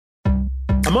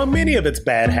Among many of its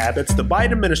bad habits, the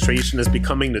Biden administration is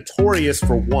becoming notorious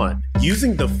for one,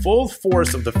 using the full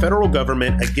force of the federal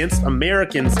government against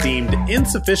Americans deemed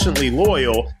insufficiently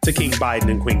loyal to King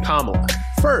Biden and Queen Kamala.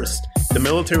 First, the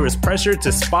military was pressured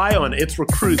to spy on its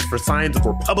recruits for signs of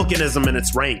republicanism in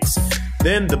its ranks.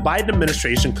 Then the Biden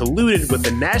administration colluded with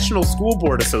the National School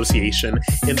Board Association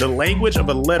in the language of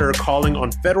a letter calling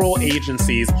on federal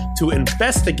agencies to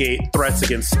investigate threats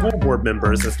against school board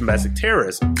members as domestic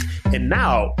terrorism. And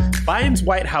now, Biden's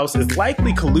White House is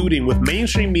likely colluding with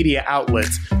mainstream media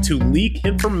outlets to leak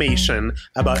information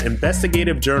about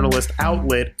investigative journalist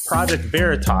outlet Project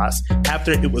Veritas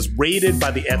after it was raided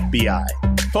by the FBI.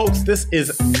 Folks, this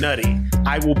is nutty.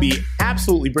 I will be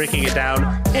absolutely breaking it down,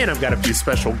 and I've got a few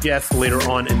special guests later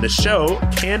on in the show,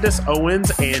 Candace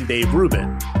Owens and Dave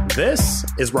Rubin. This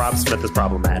is Rob Smith is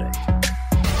Problematic.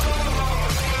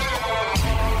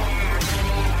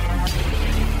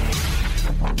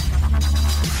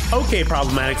 Okay,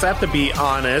 Problematics, I have to be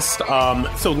honest.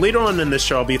 So later on in this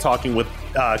show, I'll be talking with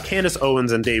Candace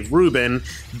Owens and Dave Rubin.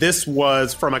 This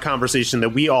was from a conversation that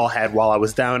we all had while I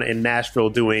was down in Nashville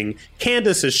doing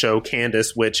Candace's show,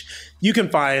 Candace, which you can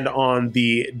find on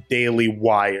the Daily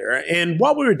Wire. And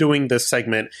while we were doing this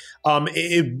segment,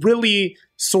 it really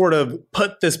sort of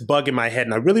put this bug in my head,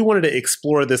 and I really wanted to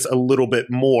explore this a little bit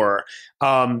more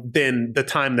than the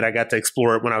time that I got to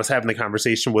explore it when I was having the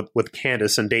conversation with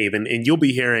Candace and Dave, and you'll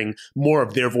be hearing more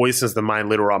of their voices than mine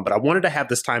later on, but I wanted to have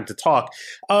this time to talk.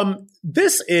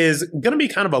 This is going to be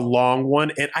kind of a long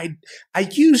one, and I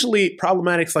usually,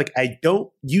 Problematics, like I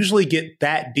don't usually get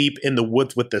that deep in the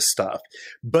woods with this stuff,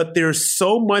 but there's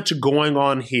so much going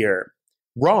on here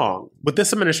wrong with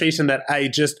this administration that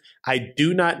I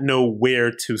do not know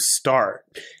where to start.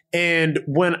 And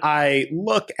when I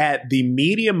look at the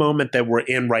media moment that we're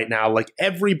in right now, like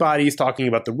everybody's talking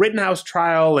about the Rittenhouse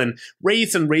trial and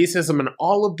race and racism and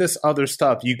all of this other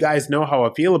stuff. You guys know how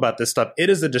I feel about this stuff. It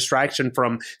is a distraction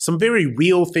from some very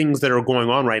real things that are going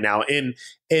on right now.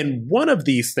 And one of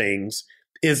these things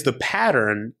is the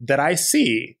pattern that I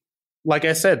see. Like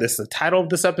I said, this is the title of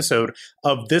this episode,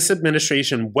 of this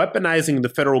administration weaponizing the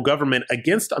federal government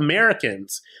against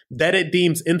Americans that it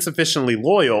deems insufficiently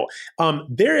loyal.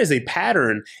 There is a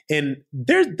pattern, and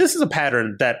this is a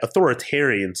pattern that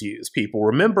authoritarians use, people.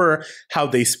 Remember how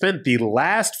they spent the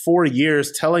last 4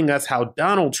 years telling us how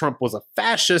Donald Trump was a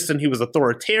fascist and he was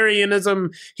authoritarian,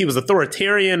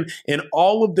 and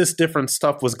all of this different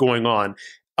stuff was going on.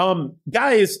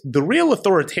 Guys, the real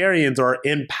authoritarians are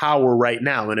in power right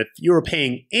now. And if you're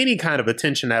paying any kind of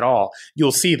attention at all,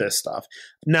 you'll see this stuff.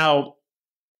 Now,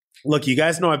 look, you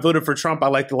guys know I voted for Trump. I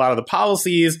liked a lot of the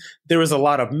policies. There was a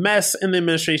lot of mess in the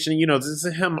administration. You know, this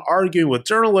is him arguing with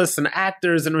journalists and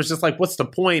actors. And it was just like, what's the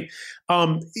point?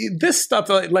 This stuff,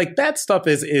 like that stuff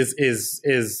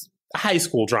is high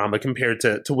school drama compared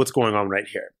to what's going on right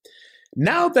here.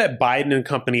 Now that Biden and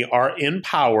company are in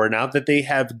power, now that they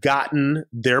have gotten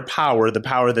their power, the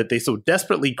power that they so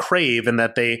desperately crave and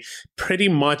that they pretty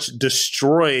much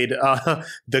destroyed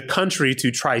the country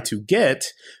to try to get,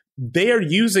 they are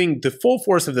using the full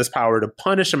force of this power to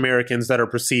punish Americans that are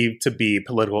perceived to be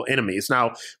political enemies.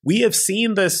 Now, we have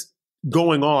seen this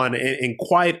going on in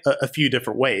quite a few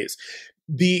different ways.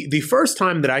 The first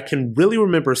time that I can really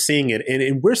remember seeing it,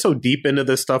 and we're so deep into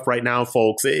this stuff right now,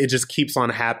 folks, it just keeps on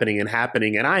happening.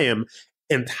 And I am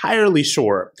entirely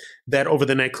sure that over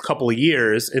the next couple of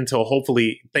years, until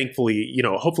hopefully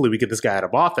we get this guy out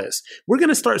of office, we're going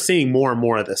to start seeing more and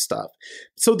more of this stuff.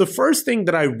 So the first thing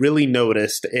that I really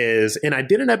noticed is, and I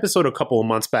did an episode a couple of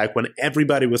months back when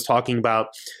everybody was talking about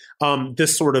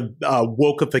this sort of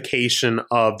wokeification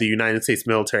of the United States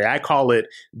military. I call it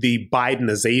the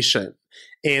Bidenization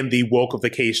and the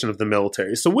wokeification of the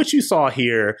military. So what you saw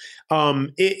here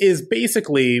is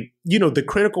basically, the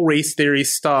critical race theory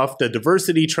stuff, the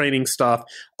diversity training stuff,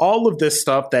 all of this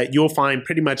stuff that you'll find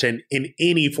pretty much in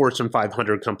any Fortune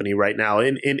 500 company right now,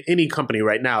 in any company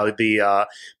right now, the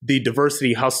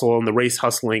diversity hustle and the race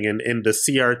hustling and the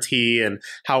CRT and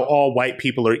how all white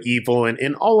people are evil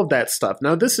and all of that stuff.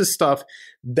 Now, this is stuff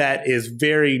that is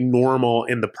very normal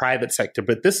in the private sector,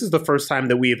 but this is the first time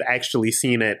that we have actually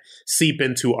seen it seep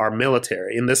into our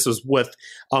military. And this is with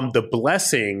the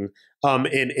blessing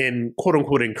and quote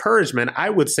unquote encouragement,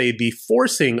 I would say the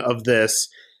forcing of this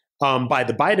by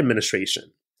the Biden administration.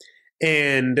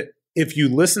 And if you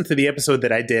listen to the episode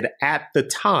that I did at the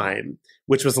time,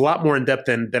 which was a lot more in depth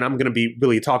than I'm going to be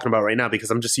really talking about right now,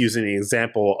 because I'm just using an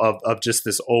example of just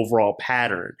this overall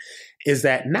pattern, is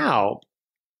that now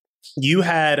you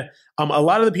had a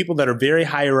lot of the people that are very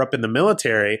higher up in the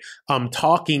military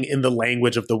talking in the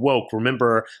language of the woke.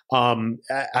 Remember,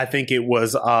 I think it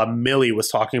was Milley was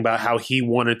talking about how he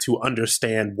wanted to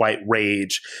understand white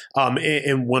rage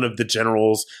in one of the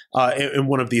generals, and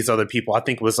one of these other people. I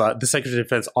think it was the Secretary of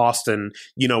Defense, Austin,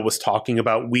 was talking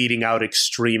about weeding out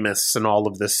extremists and all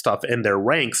of this stuff in their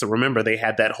ranks. And remember, they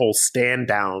had that whole stand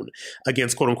down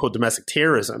against quote unquote domestic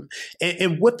terrorism.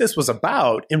 And what this was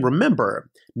about, and remember,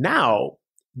 now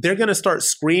they're going to start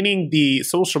screening the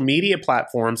social media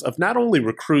platforms of not only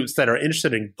recruits that are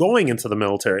interested in going into the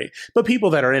military, but people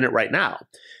that are in it right now.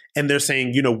 And they're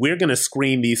saying, we're going to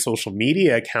screen these social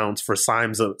media accounts for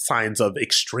signs of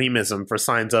extremism, for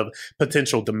signs of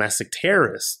potential domestic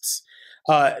terrorists.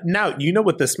 Now,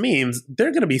 what this means.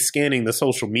 They're going to be scanning the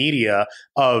social media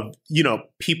of,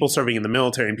 people serving in the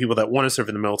military and people that want to serve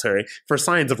in the military for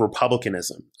signs of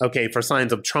republicanism, okay, for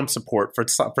signs of Trump support,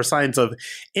 for signs of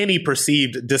any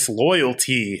perceived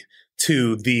disloyalty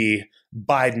to the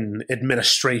Biden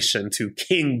administration, to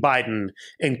King Biden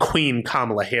and Queen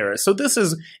Kamala Harris. So this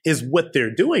is what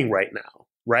they're doing right now,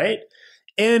 right?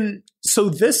 And so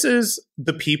this is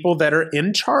the people that are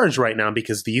in charge right now,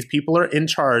 because these people are in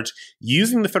charge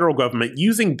using the federal government,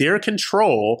 using their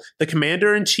control. The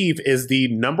commander in chief is the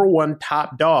number one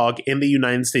top dog in the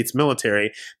United States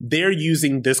military. They're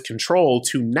using this control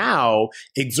to now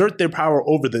exert their power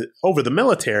over the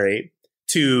military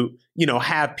to,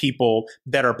 have people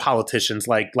that are politicians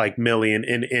like Milley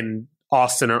and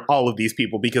Austin and all of these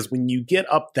people, because when you get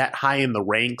up that high in the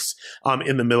ranks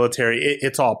in the military,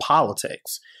 it's all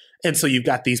politics. And so you've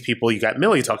got these people, you got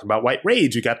Milley talking about white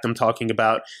rage, you got them talking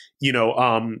about,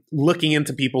 looking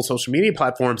into people's social media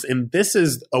platforms. And this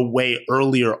is a way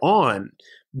earlier on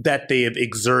that they have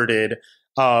exerted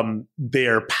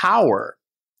their power,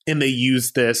 and they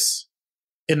use this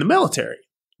in the military,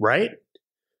 right?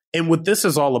 And what this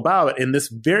is all about, and this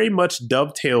very much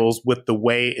dovetails with the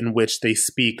way in which they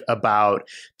speak about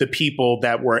the people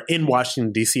that were in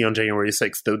Washington, D.C. on January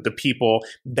 6th, the people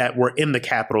that were in the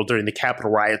Capitol during the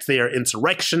Capitol riots. They are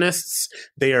insurrectionists.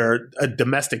 They are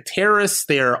domestic terrorists.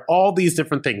 They are all these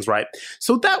different things, right?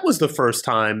 So that was the first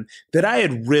time that I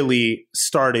had really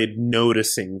started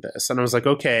noticing this. And I was like,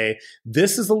 okay,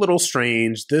 this is a little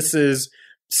strange. This is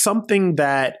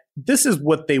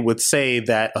what they would say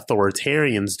that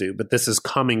authoritarians do, but this is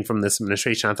coming from this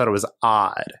administration. I thought it was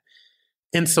odd.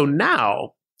 And so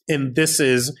now, and this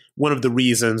is one of the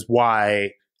reasons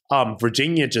why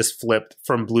Virginia just flipped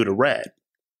from blue to red.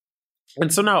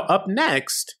 And so now up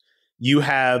next, you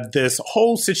have this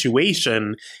whole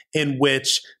situation in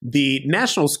which the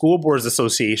National School Boards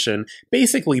Association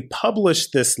basically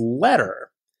published this letter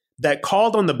that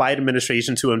called on the Biden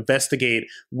administration to investigate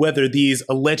whether these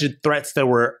alleged threats that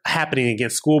were happening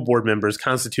against school board members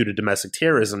constituted domestic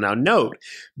terrorism. Now, note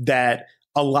that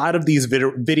a lot of these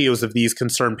videos of these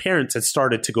concerned parents had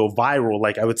started to go viral,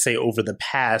 like I would say over the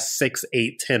past 6,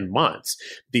 8, 10 months.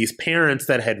 These parents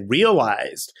that had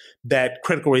realized that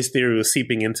critical race theory was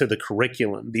seeping into the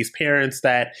curriculum. These parents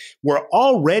that were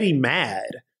already mad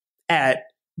at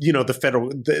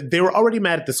they were already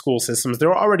mad at the school systems. They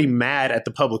were already mad at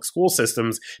the public school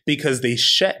systems because they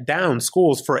shut down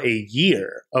schools for a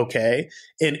year, okay,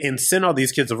 and sent all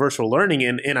these kids to virtual learning.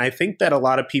 And I think that a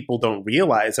lot of people don't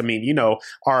realize,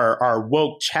 our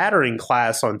woke chattering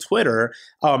class on Twitter,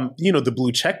 the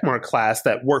blue checkmark class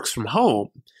that works from home,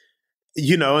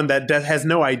 and that has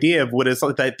no idea of what it's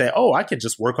like that, oh, I can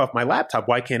just work off my laptop.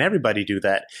 Why can't everybody do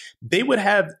that? They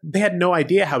had no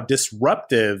idea how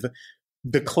disruptive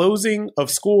the closing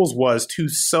of schools was to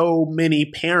so many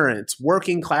parents,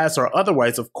 working class or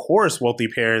otherwise. Of course, wealthy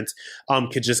parents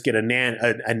could just get a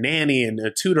nanny and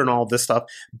a tutor and all this stuff.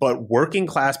 But working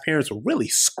class parents were really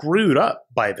screwed up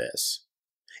by this.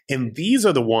 And these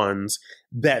are the ones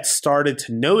that started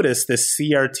to notice this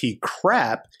CRT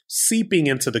crap seeping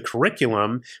into the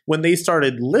curriculum when they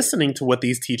started listening to what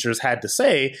these teachers had to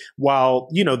say while,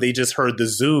 they just heard the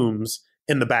Zooms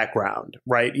in the background,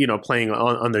 right? Playing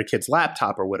on their kid's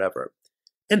laptop or whatever.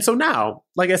 And so now,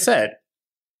 like I said,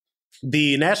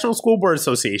 the National School Board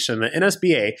Association, the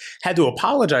NSBA, had to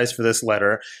apologize for this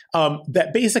letter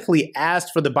that basically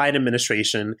asked for the Biden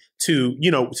administration to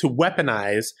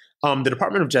weaponize the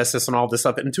Department of Justice and all this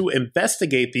stuff and to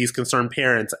investigate these concerned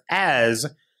parents as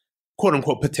quote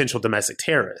unquote potential domestic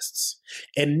terrorists.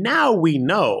 And now we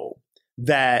know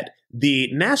that the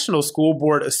National School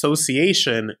Board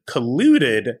Association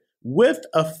colluded with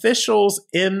officials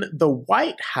in the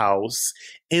White House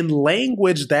in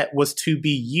language that was to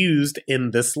be used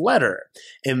in this letter.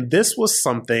 And this was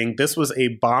a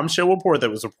bombshell report that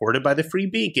was reported by the Free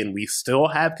Beacon. We still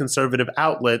have conservative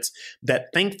outlets that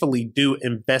thankfully do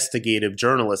investigative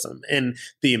journalism. And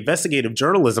the investigative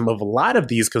journalism of a lot of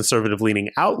these conservative-leaning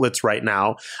outlets right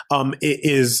now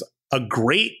is a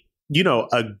great,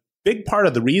 a big part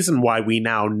of the reason why we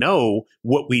now know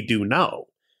what we do know.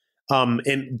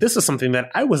 And this is something that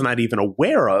I was not even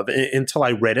aware of until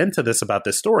I read into this about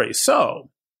this story.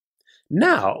 So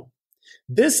now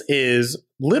this is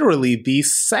literally the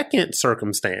second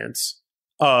circumstance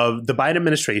of the Biden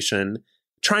administration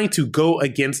trying to go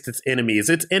against its enemies.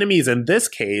 Its enemies in this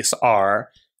case are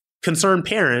concerned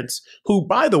parents who,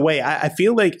 by the way, I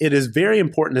feel like it is very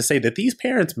important to say that these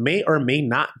parents may or may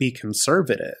not be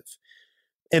conservative.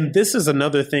 And this is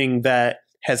another thing that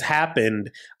has happened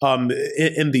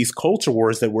in these culture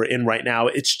wars that we're in right now.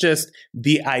 It's just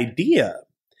the idea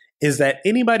is that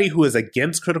anybody who is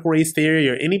against critical race theory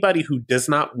or anybody who does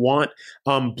not want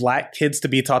Black kids to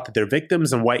be taught that they're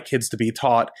victims and white kids to be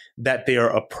taught that they are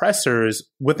oppressors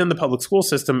within the public school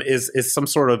system is some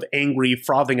sort of angry,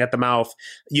 frothing at the mouth,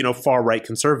 far-right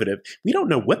conservative. We don't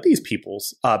know what these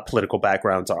people's political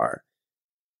backgrounds are.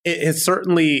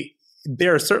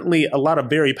 There are certainly a lot of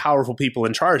very powerful people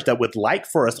in charge that would like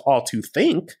for us all to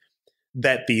think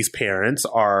that these parents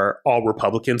are all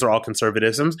Republicans or all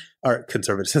conservatives.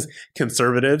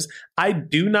 I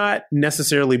do not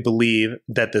necessarily believe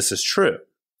that this is true.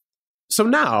 So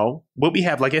now what we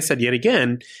have, like I said, yet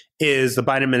again, is the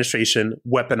Biden administration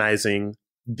weaponizing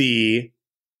the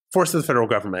force of the federal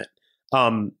government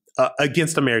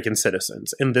against American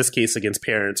citizens, in this case against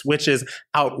parents, which is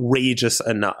outrageous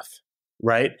enough.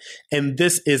 Right. And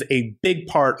this is a big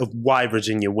part of why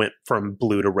Virginia went from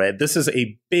blue to red. This is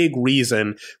a big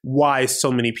reason why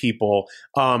so many people,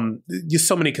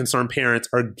 so many concerned parents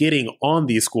are getting on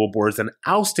these school boards and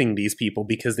ousting these people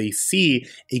because they see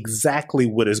exactly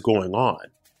what is going on.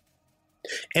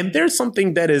 And there's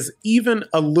something that is even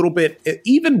a little bit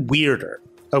even weirder.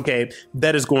 Okay,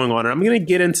 that is going on. And I'm going to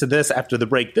get into this after the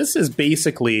break. This is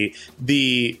basically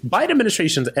the Biden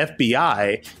administration's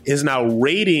FBI is now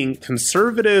raiding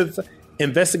conservative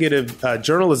investigative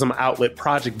journalism outlet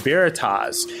Project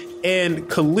Veritas and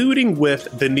colluding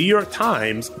with the New York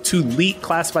Times to leak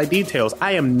classified details.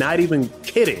 I am not even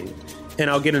kidding. And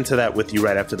I'll get into that with you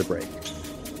right after the break.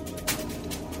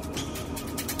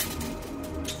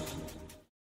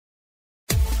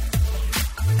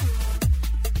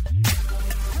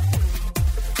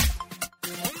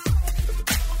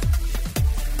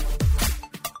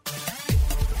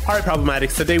 All right,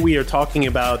 Problematics. Today we are talking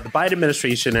about the Biden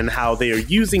administration and how they are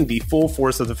using the full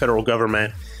force of the federal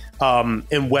government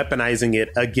and weaponizing it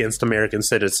against American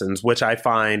citizens, which I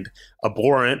find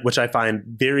abhorrent, which I find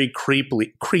very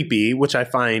creepy, which I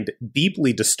find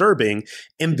deeply disturbing.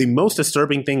 And the most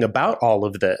disturbing thing about all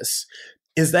of this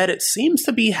is that it seems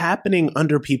to be happening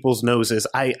under people's noses.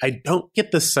 I don't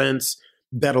get the sense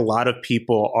that a lot of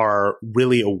people are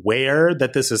really aware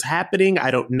that this is happening.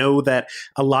 I don't know that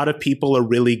a lot of people are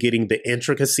really getting the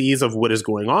intricacies of what is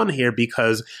going on here,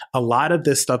 because a lot of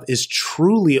this stuff is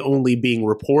truly only being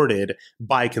reported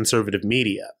by conservative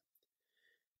media.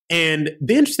 And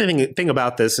the interesting thing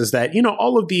about this is that,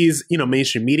 all of these,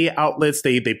 mainstream media outlets,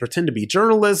 they pretend to be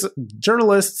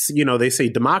journalists, they say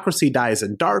democracy dies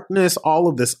in darkness, all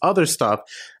of this other stuff,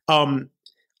 are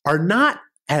not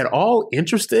at all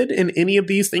interested in any of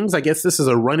these things. I guess this is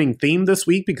a running theme this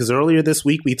week, because earlier this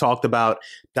week we talked about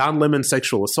Don Lemon's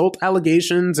sexual assault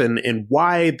allegations and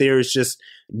why there's just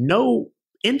no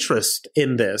interest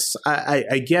in this.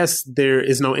 I guess there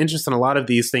is no interest in a lot of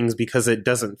these things because it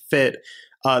doesn't fit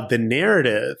the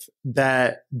narrative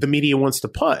that the media wants to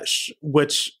push,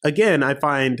 which, again, I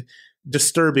find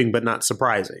disturbing but not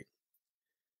surprising.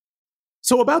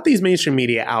 So about these mainstream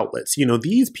media outlets,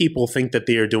 these people think that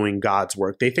they are doing God's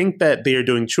work. They think that they are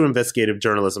doing true investigative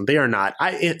journalism. They are not.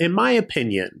 In my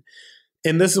opinion,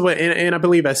 and this is what, and I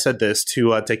believe I said this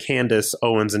to Candace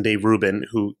Owens and Dave Rubin,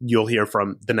 who you'll hear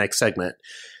from the next segment.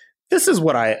 This is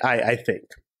what I think.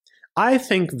 I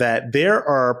think that there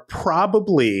are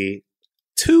probably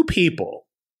two people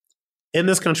in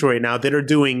this country right now that are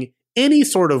doing any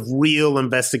sort of real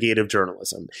investigative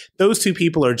journalism. Those two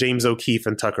people are James O'Keefe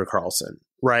and Tucker Carlson,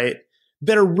 right?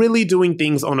 That are really doing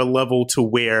things on a level to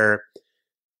where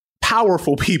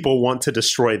powerful people want to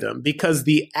destroy them, because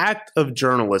the act of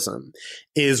journalism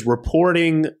is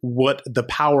reporting what the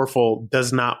powerful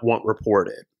does not want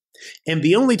reported. And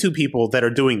the only two people that are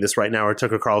doing this right now are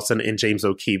Tucker Carlson and James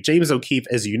O'Keefe. James O'Keefe,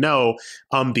 as you know,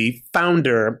 the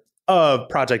founder of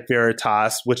Project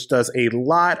Veritas, which does a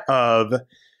lot of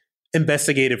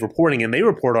investigative reporting, and they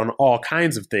report on all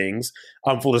kinds of things.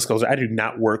 Full disclosure, I do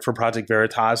not work for Project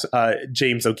Veritas.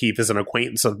 James O'Keefe is an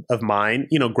acquaintance of mine,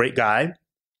 great guy.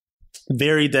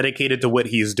 Very dedicated to what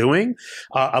he's doing.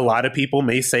 A lot of people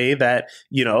may say that,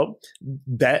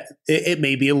 that it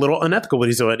may be a little unethical what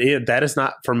he's doing. That is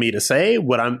not for me to say.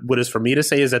 What is for me to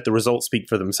say is that the results speak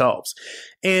for themselves.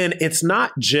 And it's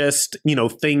not just,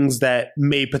 things that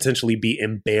may potentially be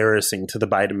embarrassing to the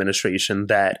Biden administration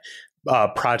that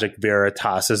Project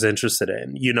Veritas is interested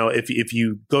in. If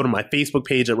you go to my Facebook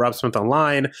page at Rob Smith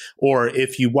Online, or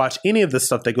if you watch any of the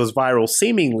stuff that goes viral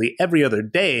seemingly every other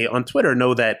day on Twitter,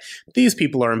 know that these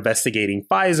people are investigating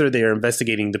Pfizer. They are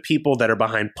investigating the people that are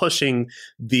behind pushing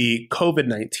the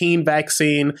COVID-19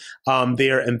 vaccine.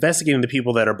 They are investigating the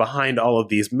people that are behind all of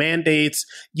these mandates.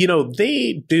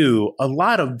 They do a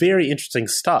lot of very interesting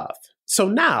stuff. So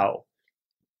now,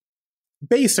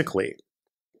 basically,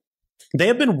 they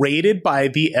have been raided by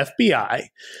the FBI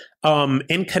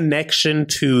in connection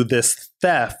to this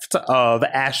theft of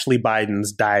Ashley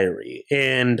Biden's diary.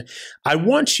 And I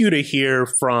want you to hear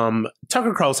from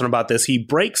Tucker Carlson about this. He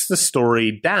breaks the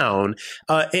story down,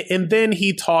 and then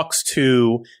he talks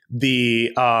to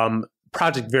the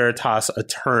Project Veritas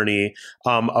attorney,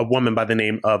 a woman by the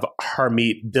name of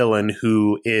Harmeet Dillon,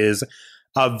 who is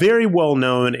very well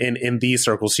known in these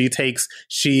circles.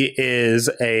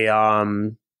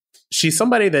 She's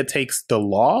somebody that takes the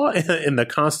law and the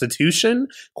Constitution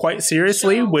quite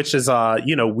seriously, which is,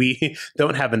 we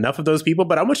don't have enough of those people.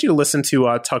 But I want you to listen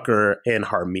to Tucker and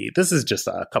Harmeet. This is just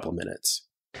a couple of minutes.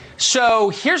 So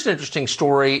here's an interesting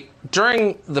story.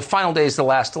 During the final days of the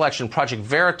last election, Project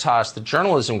Veritas, the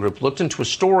journalism group, looked into a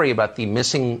story about the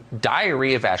missing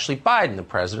diary of Ashley Biden, the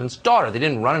president's daughter. They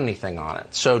didn't run anything on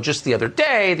it. So just the other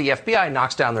day, the FBI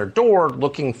knocks down their door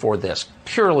looking for this.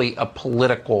 Purely a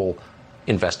political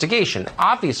investigation,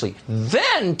 obviously.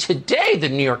 Then today, the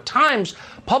New York Times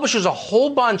publishes a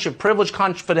whole bunch of privileged,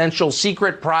 confidential,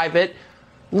 secret, private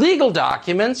legal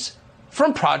documents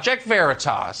from Project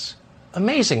Veritas.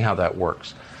 Amazing how that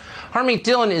works. Harmeet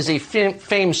Dillon is a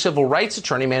famed civil rights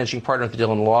attorney, managing partner of the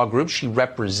Dillon Law Group. She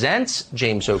represents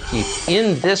James O'Keefe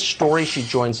in this story. She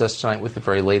joins us tonight with the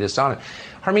very latest on it.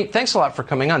 Harmeet, thanks a lot for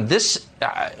coming on. This,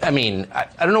 I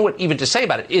don't know what even to say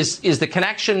about it. Is the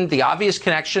connection, the obvious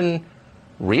connection,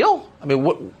 real? I mean,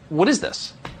 what is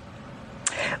this?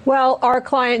 Well, our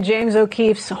client James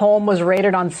O'Keefe's home was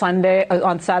raided on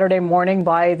Saturday morning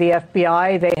by the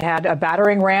FBI. They had a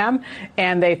battering ram,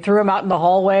 and they threw him out in the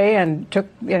hallway and took,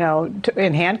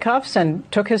 in handcuffs and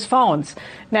took his phones.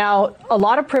 Now, a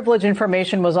lot of privileged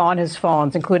information was on his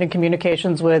phones, including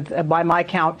communications with, by my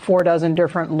count, 4 dozen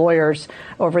different lawyers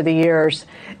over the years.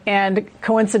 And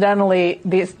coincidentally,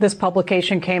 this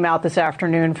publication came out this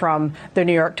afternoon from the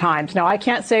New York Times. Now, I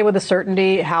can't say with a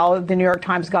certainty how the New York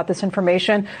Times got this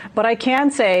information, but I can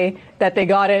say that they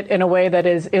got it in a way that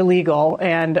is illegal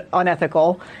and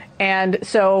unethical. And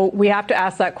so we have to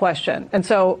ask that question. And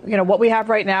so, what we have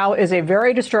right now is a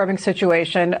very disturbing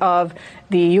situation of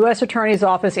the U.S. Attorney's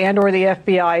Office and or the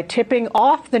FBI tipping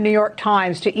off the New York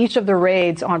Times to each of the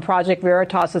raids on Project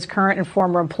Veritas's current and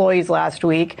former employees last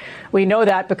week. We know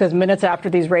that because minutes after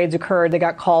these raids occurred, they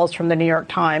got calls from the New York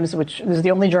Times, which is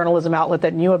the only journalism outlet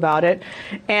that knew about it.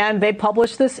 And they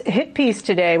published this hit piece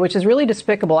today, which is really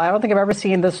despicable. I don't think I've ever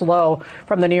seen this low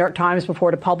from the New York Times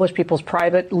before, to publish people's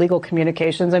private legal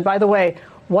communications. And by the way,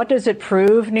 what does it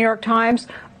prove, New York Times?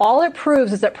 All it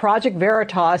proves is that Project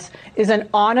Veritas is an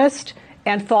honest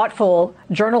and thoughtful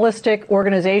journalistic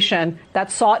organization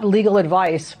that sought legal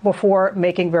advice before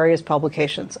making various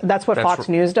publications. That's what Fox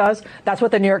News does. That's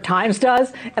what the New York Times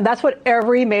does. And that's what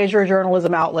every major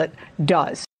journalism outlet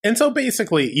does. And so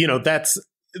basically, that's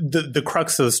the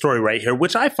crux of the story right here,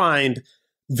 which I find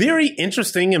very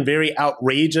interesting and very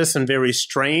outrageous and very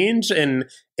strange, in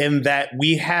that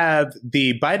we have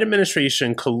the Biden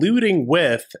administration colluding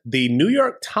with the New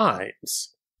York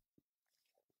Times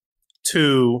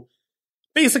to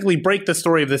basically break the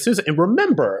story of this news. And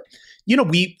remember,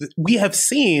 we have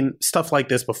seen stuff like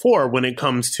this before when it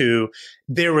comes to,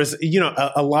 there was,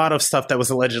 a lot of stuff that was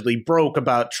allegedly broke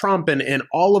about Trump and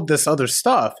all of this other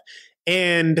stuff.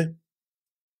 And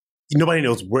nobody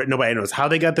knows how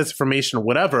they got this information or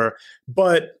whatever,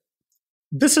 but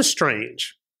this is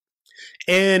strange.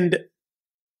 And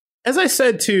as I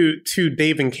said to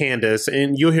Dave and Candace,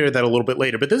 and you'll hear that a little bit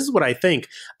later, but this is what I think.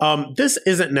 This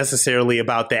isn't necessarily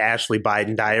about the Ashley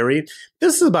Biden diary.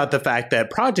 This is about the fact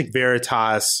that Project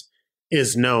Veritas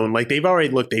is known. Like,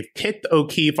 they've kicked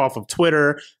O'Keefe off of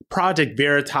Twitter. Project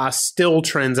Veritas still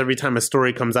trends every time a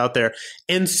story comes out there.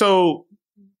 And so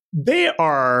they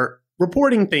are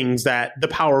reporting things that the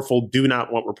powerful do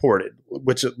not want reported,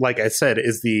 which, like I said,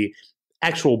 is the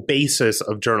actual basis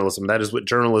of journalism. That is what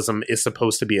journalism is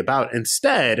supposed to be about.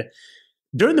 Instead,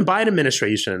 during the Biden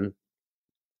administration,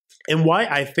 and why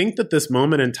I think that this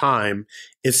moment in time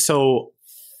is so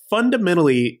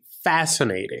fundamentally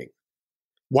fascinating,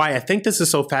 why I think this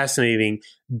is so fascinating,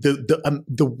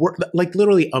 like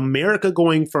literally America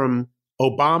going from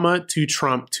Obama to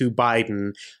Trump to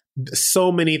Biden,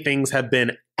 so many things have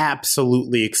been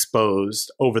absolutely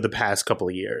exposed over the past couple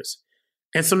of years.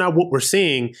 And so now what we're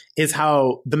seeing is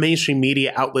how the mainstream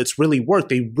media outlets really work.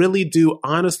 They really do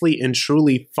honestly and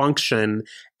truly function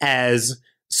as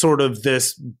sort of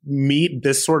this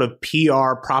sort of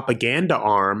PR propaganda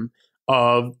arm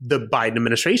of the Biden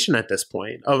administration at this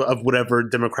point, of whatever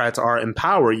Democrats are in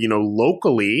power. You know,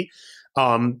 locally,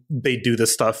 they do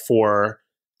this stuff for,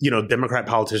 you know, Democrat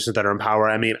politicians that are in power.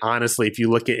 I mean, honestly, if you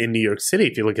look at in New York City,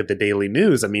 if you look at the Daily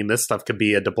News, I mean, this stuff could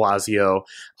be a de Blasio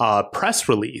press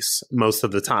release most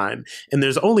of the time. And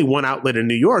there's only one outlet in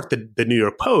New York, the New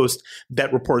York Post,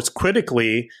 that reports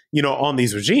critically, you know, on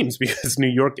these regimes, because New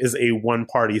York is a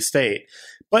one-party state.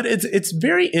 But it's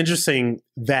very interesting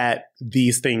that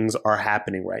these things are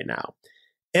happening right now.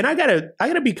 And I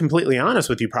gotta be completely honest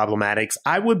with you, Problematics.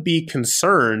 I would be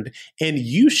concerned, and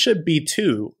you should be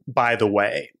too, by the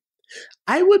way.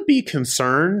 I would be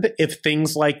concerned if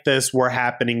things like this were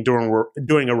happening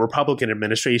during a Republican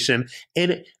administration.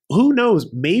 And who knows,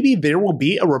 maybe there will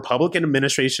be a Republican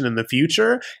administration in the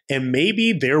future, and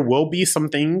maybe there will be some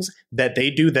things that they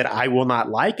do that I will not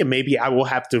like, and maybe I will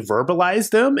have to verbalize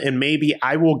them, and maybe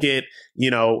I will get,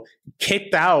 you know,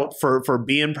 kicked out for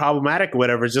being problematic or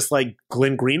whatever, just like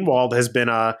Glenn Greenwald has been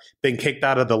kicked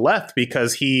out of the left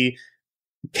because he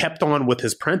kept on with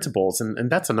his principles.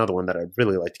 And that's another one that I'd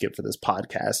really like to get for this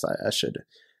podcast. I should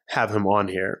have him on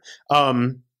here.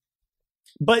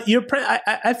 But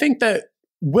I think that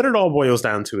what it all boils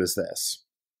down to is this.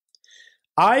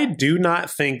 I do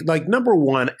not think, like, number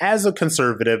one, as a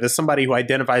conservative, as somebody who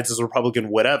identifies as a Republican,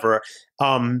 whatever,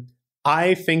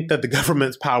 I think that the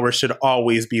government's power should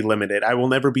always be limited. I will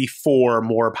never be for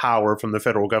more power from the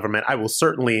federal government. I will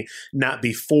certainly not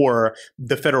be for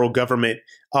the federal government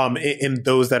and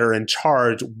those that are in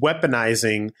charge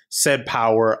weaponizing said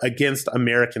power against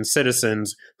American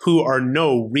citizens who are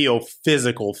no real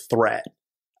physical threat.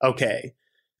 Okay.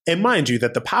 And mind you,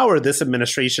 that the power this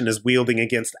administration is wielding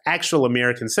against actual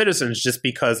American citizens just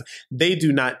because they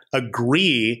do not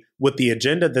agree with the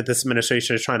agenda that this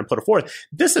administration is trying to put forth,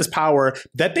 this is power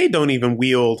that they don't even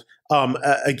wield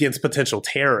against potential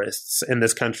terrorists in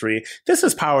this country. This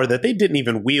is power that they didn't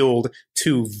even wield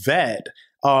to vet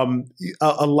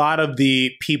a lot of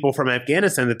the people from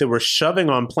Afghanistan that they were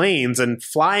shoving on planes and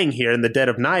flying here in the dead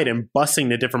of night and busing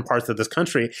to different parts of this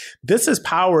country. This is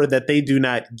power that they do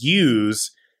not use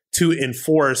to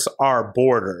enforce our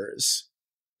borders.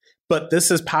 But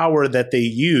this is power that they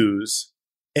use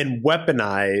and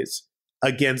weaponize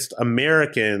against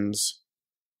Americans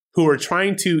who are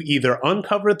trying to either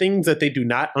uncover things that they do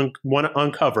not want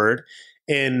uncovered,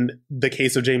 in the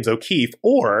case of James O'Keefe,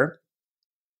 or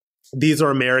these are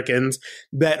Americans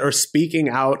that are speaking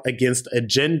out against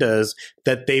agendas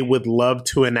that they would love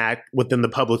to enact within the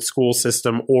public school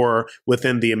system or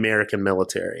within the American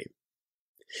military.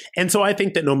 And so I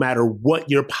think that no matter what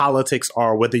your politics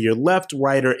are, whether you're left,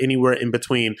 right, or anywhere in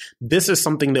between, this is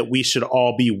something that we should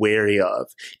all be wary of.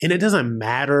 And it doesn't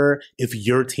matter if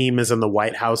your team is in the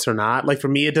White House or not. Like, for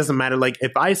me, it doesn't matter. Like,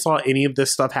 if I saw any of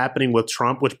this stuff happening with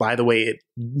Trump, which, by the way, it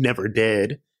never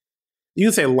did. You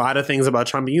can say a lot of things about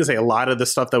Trump. You can say a lot of the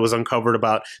stuff that was uncovered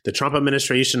about the Trump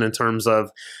administration in terms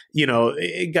of,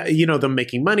 them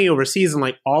making money overseas and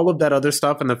like all of that other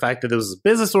stuff, and the fact that it was a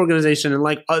business organization and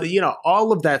like,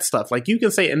 all of that stuff. Like, you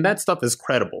can say, and that stuff is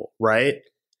credible, right?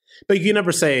 But you can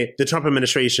never say the Trump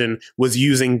administration was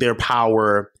using their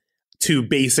power to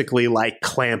basically like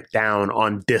clamp down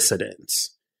on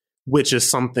dissidents, which is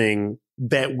something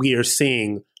that we are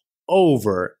seeing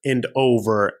over and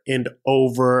over and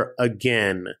over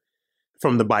again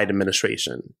from the Biden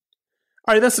administration.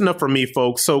 All right, that's enough for me,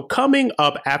 folks. So coming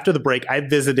up after the break, I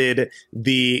visited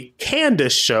the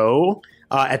Candace show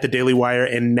at the Daily Wire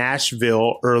in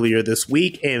Nashville earlier this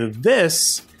week. And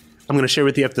this, I'm going to share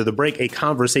with you after the break, a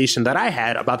conversation that I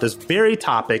had about this very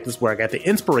topic. This is where I got the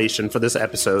inspiration for this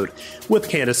episode with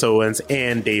Candace Owens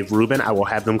and Dave Rubin. I will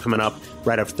have them coming up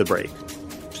right after the break.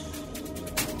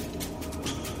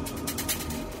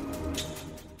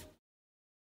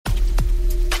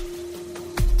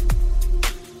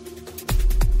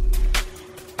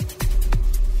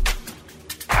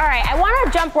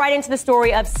 jump right into the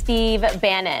story of Steve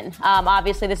Bannon.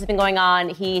 Obviously, this has been going on.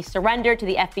 He surrendered to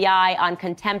the FBI on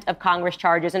contempt of Congress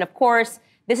charges. And of course,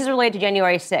 this is related to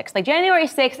January 6th. Like, January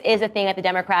 6th is a thing that the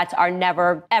Democrats are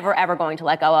never, ever, ever going to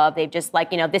let go of. They've just,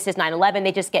 like, this is 9/11.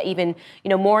 They just get even,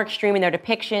 more extreme in their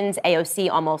depictions.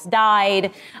 AOC almost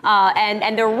died.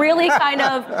 And they're really kind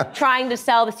of trying to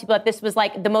sell this to people that this was,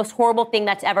 like, the most horrible thing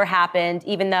that's ever happened,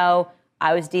 even though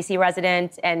I was D.C.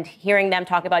 resident, and hearing them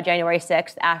talk about January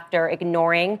 6th after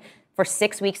ignoring for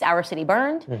 6 weeks our city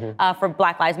burned for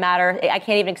Black Lives Matter. I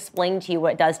can't even explain to you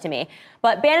what it does to me.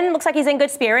 But Bannon looks like he's in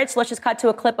good spirits. Let's just cut to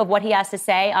a clip of what he has to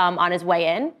say on his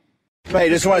way in. Hey,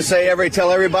 just want to say,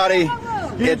 tell everybody,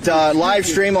 it live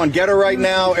stream on Getter right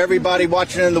now. Everybody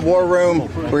watching in the war room,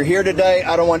 we're here today.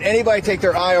 I don't want anybody to take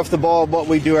their eye off the ball of what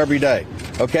we do every day.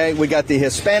 Okay, we got the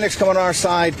Hispanics coming on our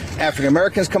side, African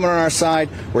Americans coming on our side.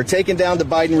 We're taking down the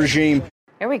Biden regime.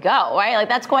 There we go, right? Like,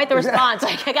 that's quite the response.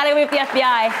 Like, I got to go with the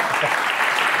FBI.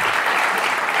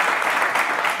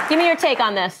 Give me your take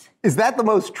on this. Is that the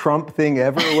most Trump thing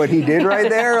ever, what he did right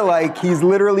there? Like, he's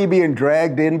literally being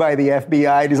dragged in by the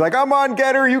FBI. He's like, I'm on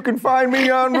Getter. You can find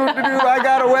me on I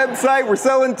got a website. We're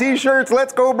selling T-shirts.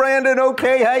 Let's go, Brandon.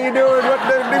 Okay, how you doing? What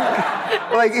to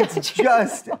do? Like, it's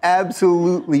just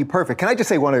absolutely perfect. Can I just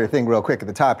say one other thing real quick at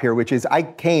the top here, which is I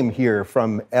came here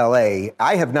from L.A.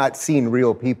 I have not seen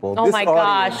real people. Oh, this my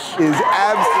gosh. Is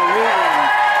absolutely...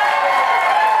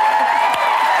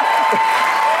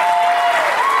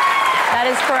 That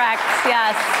is correct,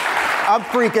 yes. I'm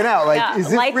freaking out. Like,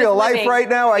 is this real life right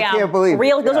now? I can't believe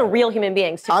it. Those are real human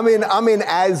beings. I'm in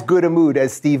as good a mood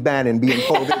as Steve Bannon being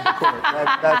pulled into court.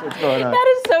 That's what's going on.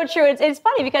 That is so true. It's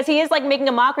funny because he is, like, making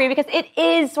a mockery because it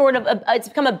is sort of, it's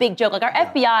become a big joke. Like, our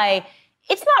FBI,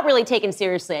 it's not really taken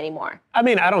seriously anymore. I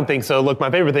mean, I don't think so. Look,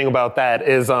 my favorite thing about that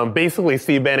is basically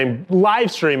Steve Bannon live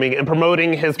streaming and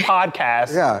promoting his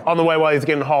podcast on the way while he's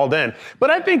getting hauled in. But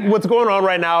I think what's going on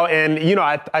right now, and,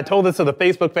 I told this to the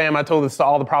Facebook fam, I told this to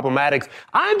all the problematics,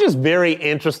 I'm just very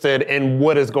interested in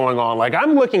what is going on. Like,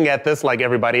 I'm looking at this like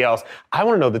everybody else. I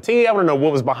want to know the tea. I want to know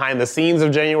what was behind the scenes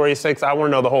of January 6th. I want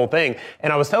to know the whole thing.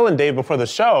 And I was telling Dave before the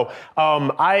show,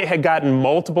 I had gotten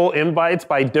multiple invites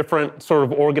by different sort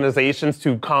of organizations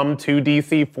to come to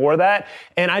D.C. for that.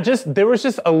 And there was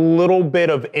just a little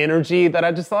bit of energy that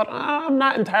I just thought, I'm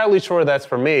not entirely sure that's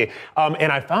for me.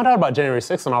 And I found out about January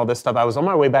 6th and all this stuff. I was on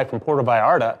my way back from Puerto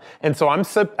Vallarta. And so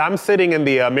I'm sitting in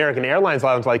the American Airlines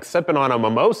lounge, like sipping on a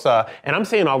mimosa, and I'm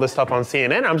seeing all this stuff on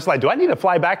CNN. I'm just like, do I need to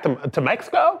fly back to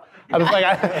Mexico? I was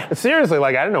like, seriously,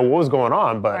 like, I didn't know what was going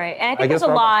on, but right. And I think there's a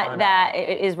lot that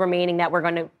is remaining that we're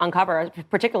going to uncover,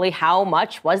 particularly how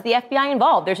much was the FBI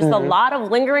involved. There's just a lot of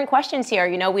lingering questions here.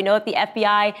 We know that the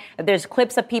FBI, there's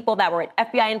clips of people that were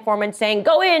FBI informants saying,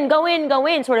 go in, go in, go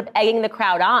in, sort of egging the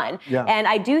crowd on. Yeah. And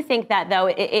I do think that, though,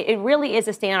 it really is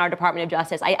a stain on our Department of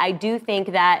Justice. I do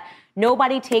think that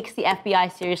nobody takes the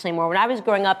FBI seriously anymore. When I was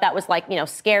growing up, that was like,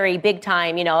 scary, big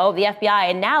time, the FBI.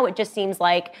 And now it just seems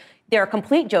like they're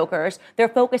complete jokers. They're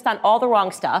focused on all the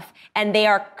wrong stuff, and they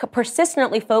are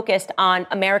persistently focused on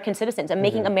American citizens and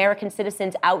making American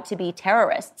citizens out to be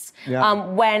terrorists. Yeah.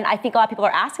 When I think a lot of people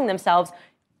are asking themselves,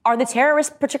 are the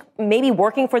terrorists maybe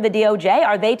working for the DOJ?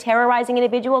 Are they terrorizing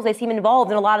individuals? They seem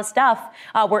involved in a lot of stuff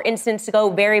where incidents go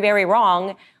very, very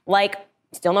wrong, like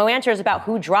still no answers about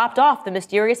who dropped off the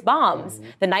mysterious bombs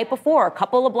the night before, a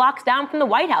couple of blocks down from the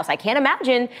White House. I can't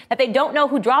imagine that they don't know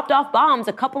who dropped off bombs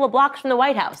a couple of blocks from the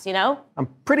White House, I'm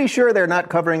pretty sure they're not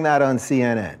covering that on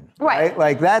CNN. Right?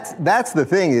 Like, that's the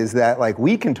thing, is that, like,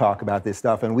 we can talk about this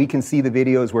stuff and we can see the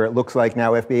videos where it looks like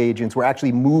now FBI agents were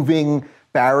actually moving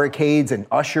barricades and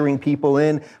ushering people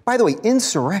in. By the way,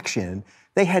 insurrection,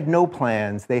 they had no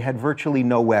plans. They had virtually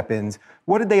no weapons.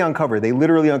 What did they uncover? They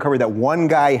literally uncovered that one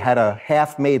guy had a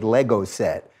half-made Lego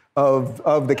set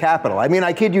of the Capitol. I mean,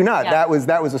 I kid you not. Yeah.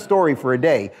 That was a story for a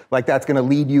day. Like, that's going to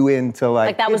lead you into,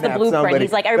 like that was the blueprint. Somebody.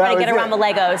 He's like, everybody get around the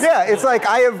Legos. Yeah, it's like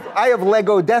I have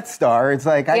Lego Death Star. It's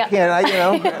like I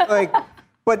can't. Like.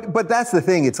 But that's the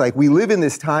thing. It's like we live in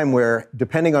this time where,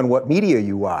 depending on what media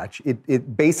you watch,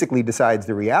 it basically decides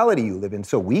the reality you live in.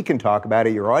 So we can talk about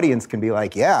it. Your audience can be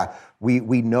like, yeah,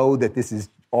 we know that this is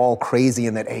all crazy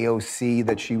and that AOC,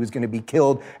 that she was going to be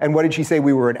killed. And what did she say?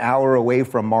 We were an hour away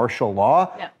from martial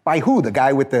law. Yeah. by who? The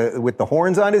guy with the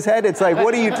horns on his head? It's like,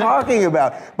 what are you talking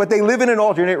about? But they live in an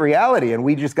alternate reality, and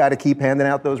we just got to keep handing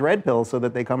out those red pills so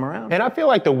that they come around. And I feel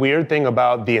like the weird thing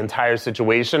about the entire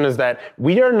situation is that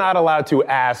we are not allowed to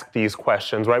ask these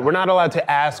questions, right? We're not allowed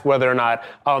to ask whether or not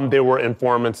there were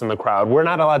informants in the crowd. We're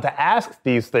not allowed to ask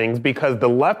these things because the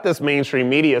leftist mainstream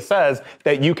media says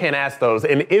that you can't ask those.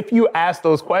 And if you ask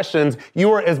those questions,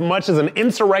 you are as much as an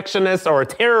insurrectionist or a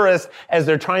terrorist as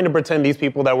they're trying to pretend these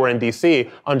people that were in D.C.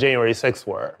 on January 6th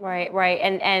were. Right.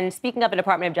 And speaking of the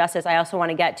Department of Justice, I also want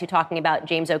to get to talking about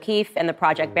James O'Keefe and the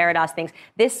Project Veritas things.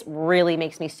 This really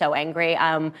makes me so angry.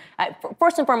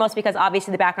 First and foremost, because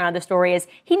obviously the background of the story is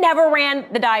he never ran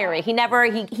the diary.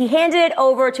 He handed it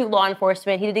over to law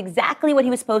enforcement. He did exactly what he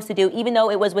was supposed to do, even though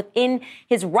it was within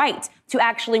his right to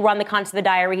actually run the contents of the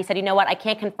diary. He said, you know what, I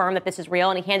can't confirm that this is real,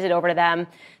 and he hands it over to them.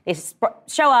 They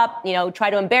show up, try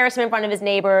to embarrass him in front of his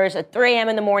neighbors at 3 a.m.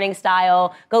 in the morning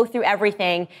style, go through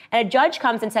everything. And a judge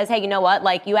comes and says, hey, you know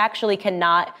what, you actually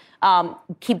cannot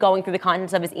keep going through the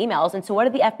contents of his emails. And so what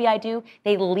did the FBI do?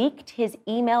 They leaked his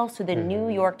emails to the New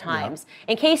York Times.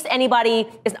 Yeah. In case anybody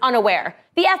is unaware,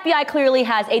 the FBI clearly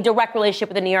has a direct relationship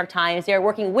with the New York Times. They're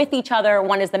working with each other.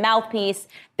 One is the mouthpiece.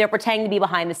 They're pretending to be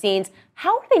behind the scenes.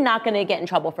 How are they not going to get in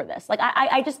trouble for this?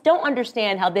 I just don't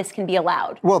understand how this can be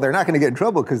allowed. Well, they're not going to get in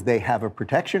trouble because they have a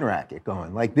protection racket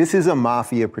going. This is a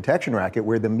mafia protection racket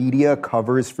where the media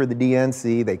covers for the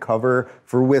DNC. They cover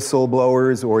for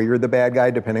whistleblowers, or you're the bad guy,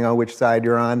 depending on which side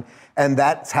you're on. And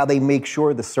that's how they make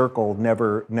sure the circle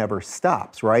never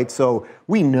stops, right? So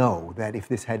we know that if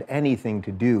this had anything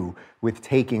to do with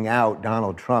taking out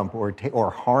Donald Trump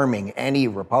or harming any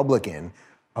Republican,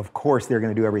 of course they're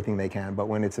going to do everything they can. But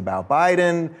when it's about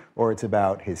Biden or it's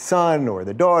about his son or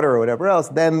the daughter or whatever else,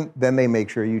 then they make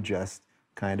sure you just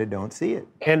kind of don't see it.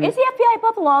 And is the FBI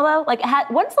above the law, though?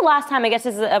 When's the last time, I guess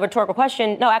this is a rhetorical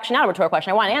question. No, actually not a rhetorical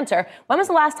question. I want to answer. When was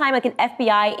the last time an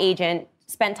FBI agent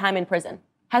spent time in prison?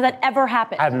 Has that ever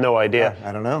happened? I have no idea.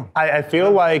 I don't know. I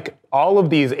feel like all of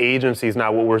these agencies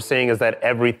now, what we're seeing is that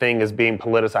everything is being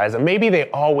politicized. And maybe they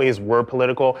always were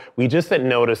political. We just didn't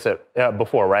notice it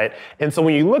before, right? And so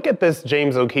when you look at this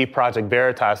James O'Keefe Project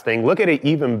Veritas thing, look at it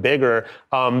even bigger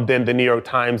than the New York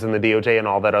Times and the DOJ and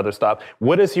all that other stuff.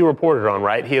 What has he reported on,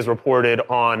 right? He has reported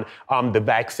on the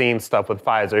vaccine stuff with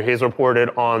Pfizer. He has reported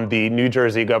on the New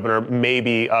Jersey governor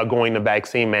maybe going to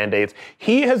vaccine mandates.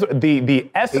 He has the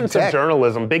essence of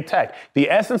journalism, big tech. The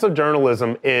essence of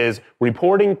journalism is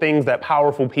reporting things that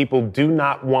powerful people do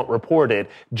not want reported.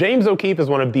 James O'Keefe is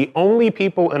one of the only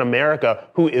people in America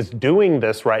who is doing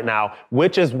this right now,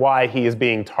 which is why he is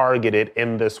being targeted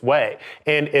in this way.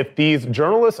 And if these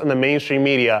journalists in the mainstream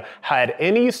media had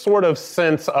any sort of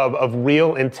sense of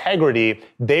real integrity,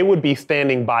 they would be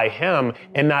standing by him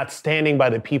and not standing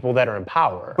by the people that are in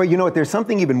power. But you know what? There's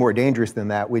something even more dangerous than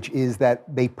that, which is that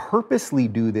they purposely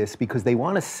do this because they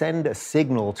want to send a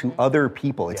signal to other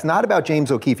people. It's not about James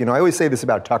O'Keefe. I always say this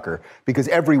about Tucker, because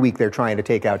every week they're trying to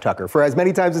take out Tucker. For as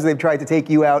many times as they've tried to take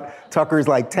you out, Tucker's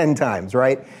 10 times,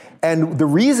 right? And the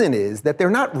reason is that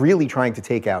they're not really trying to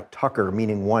take out Tucker,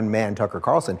 meaning one man, Tucker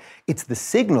Carlson. It's the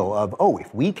signal of,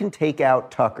 if we can take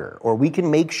out Tucker, or we can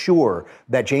make sure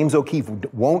that James O'Keefe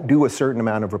won't do a certain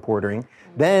amount of reporting,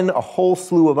 then a whole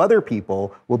slew of other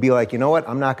people will be like, you know what,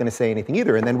 I'm not going to say anything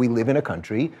either. And then we live in a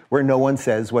country where no one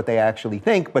says what they actually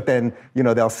think, but then,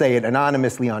 they'll say it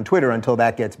anonymously on Twitter until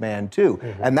that gets banned too.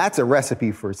 Mm-hmm. And that's a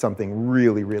recipe for something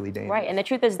really, really dangerous. Right, and the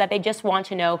truth is that they just want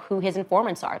to know who his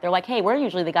informants are. They're like, hey, we're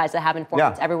usually the guys that have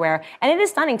informants everywhere. And it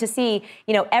is stunning to see,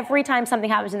 every time something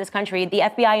happens in this country, the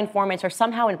FBI informants are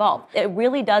somehow involved. It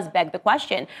really does beg the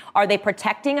question, are they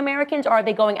protecting Americans, or are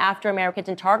they going after Americans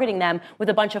and targeting them with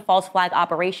a bunch of false flag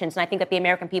operations? And I think that the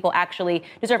American people actually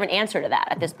deserve an answer to that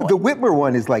at this point. The Whitmer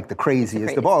one is the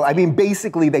craziest of all. I mean,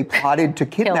 basically they plotted to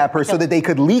kidnap her so that they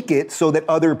could leak it so that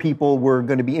other people were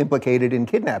going to be implicated in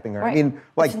kidnapping her. Right. I mean,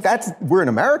 we're in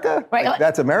America? Right.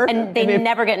 That's America? And they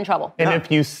never get in trouble. And if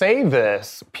you say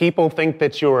this, people think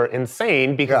that you're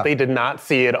insane because they did not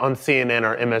see it on CNN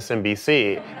or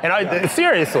MSNBC. And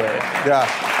seriously. Yeah.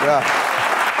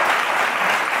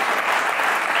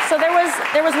 So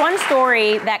there was one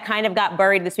story that kind of got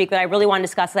buried this week that I really want to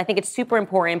discuss. I think it's super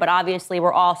important, but obviously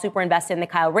we're all super invested in the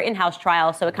Kyle Rittenhouse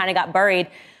trial, so it kind of got buried.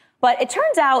 But it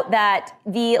turns out that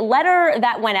the letter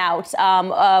that went out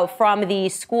from the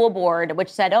school board, which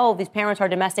said, these parents are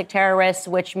domestic terrorists,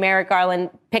 which Merrick Garland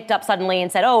picked up suddenly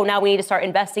and said, oh, now we need to start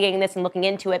investigating this and looking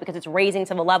into it because it's raising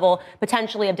to the level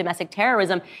potentially of domestic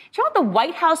terrorism. You know what? The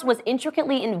White House was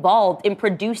intricately involved in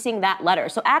producing that letter.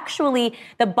 So actually,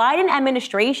 the Biden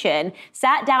administration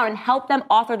sat down and helped them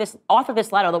author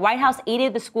this letter. The White House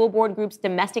aided the school board group's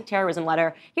domestic terrorism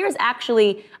letter. Here's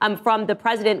actually from the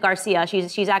President Garcia.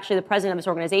 She's actually the president of this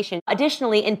organization.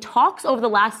 Additionally, in talks over the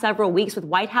last several weeks with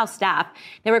White House staff,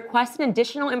 they requested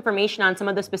additional information on some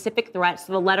of the specific threats.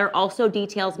 So the letter also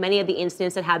details many of the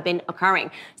incidents that have been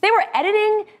occurring. So they were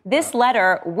editing this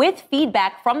letter with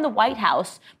feedback from the White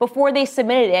House before they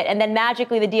submitted it, and then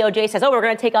magically the DOJ says, oh, we're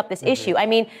going to take up this issue. I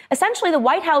mean, essentially the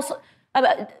White House,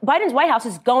 Biden's White House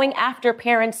is going after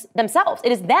parents themselves.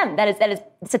 It is them that is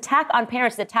this attack on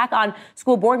parents, this attack on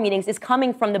school board meetings is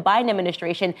coming from the Biden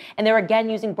administration, and they're again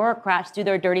using bureaucrats to do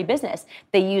their dirty business.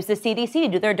 They use the CDC to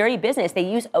do their dirty business.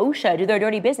 They use OSHA to do their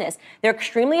dirty business. They're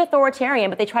extremely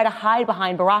authoritarian, but they try to hide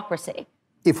behind bureaucracy.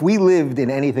 If we lived in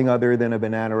anything other than a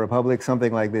banana republic,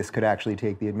 something like this could actually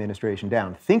take the administration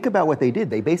down. Think about what they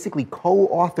did. They basically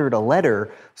co-authored a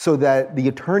letter so that the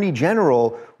Attorney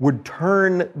General would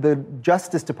turn the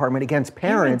Justice Department against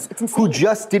parents who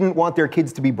just didn't want their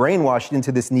kids to be brainwashed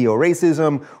into this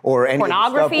neo-racism or any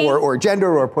stuff, or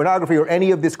gender or pornography or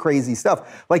any of this crazy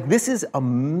stuff. Like, this is a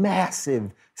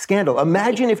massive scandal.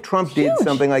 Imagine if Trump did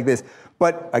something like this.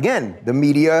 But again, the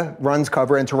media runs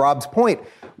cover, and to Rob's point,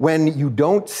 when you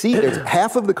don't see, there's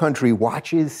half of the country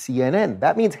watches CNN.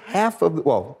 That means half of,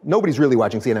 well, nobody's really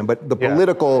watching CNN, but the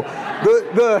political,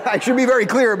 I should be very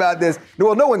clear about this.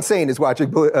 Well, no one's sane is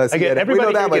watching CNN. Again,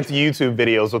 everybody here gets YouTube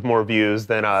videos with more views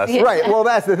than us. Right, well,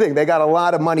 that's the thing. They got a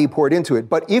lot of money poured into it.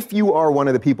 But if you are one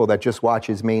of the people that just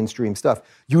watches mainstream stuff,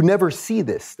 you never see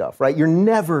this stuff, right? You're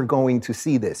never going to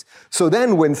see this. So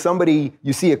then when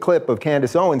you see a clip of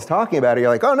Candace Owens talking about it, you're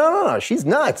like, oh, no, she's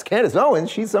nuts. Candace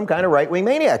Owens, she's some kind of right-wing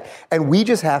maniac. And we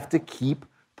just have to keep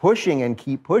pushing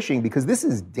because this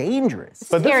is dangerous.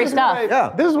 But scary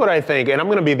stuff. This is what I think, and I'm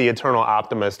going to be the eternal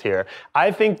optimist here.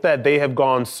 I think that they have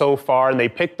gone so far and they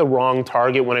picked the wrong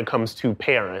target when it comes to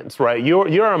parents, right?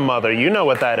 You're a mother. You know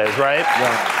what that is, right?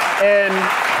 Yeah.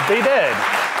 And they did.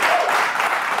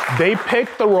 They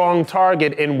picked the wrong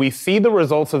target, and we see the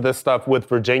results of this stuff with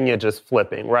Virginia just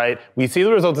flipping, right? We see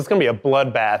the results. It's going to be a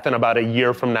bloodbath in about a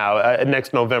year from now,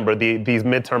 next November, these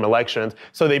midterm elections.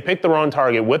 So they picked the wrong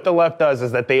target. What the left does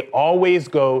is that they always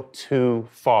go too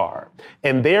far.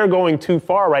 And they're going too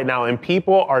far right now, and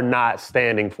people are not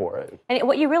standing for it. And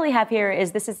what you really have here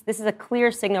is this is a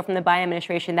clear signal from the Biden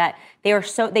administration that they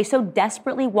so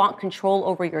desperately want control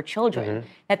over your children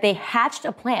that they hatched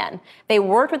a plan. They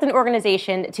worked with an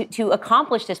organization to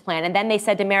accomplish this plan. And then they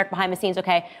said to Merrick behind the scenes,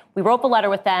 okay, we wrote the letter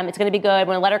with them. It's going to be good.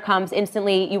 When a letter comes,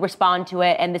 instantly you respond to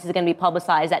it. And this is going to be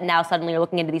publicized that now suddenly you're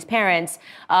looking into these parents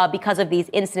because of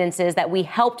these incidences that we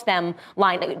helped them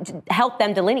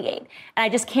delineate. And I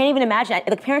just can't even imagine.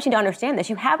 The parents need to understand this.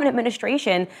 You have an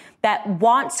administration that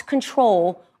wants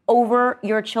control over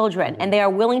your children, and they are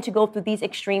willing to go through these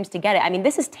extremes to get it. I mean,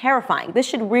 this is terrifying. This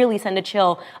should really send a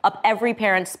chill up every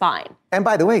parent's spine. And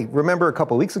by the way, remember a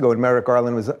couple of weeks ago when Merrick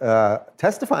Garland was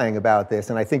testifying about this,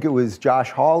 and I think it was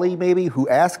Josh Hawley maybe who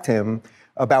asked him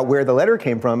about where the letter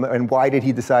came from and why did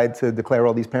he decide to declare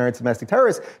all these parents domestic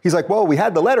terrorists. He's like, well, we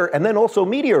had the letter and then also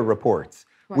media reports.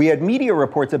 We had media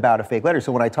reports about a fake letter.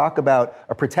 So when I talk about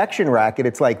a protection racket,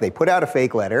 it's like they put out a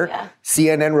fake letter,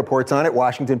 CNN reports on it,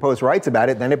 Washington Post writes about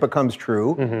it, then it becomes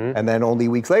true, and then only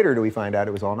weeks later do we find out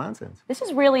it was all nonsense. This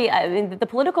is really the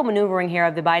political maneuvering here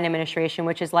of the Biden administration,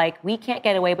 which is like, we can't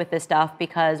get away with this stuff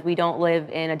because we don't live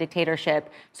in a dictatorship,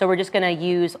 so we're just going to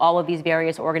use all of these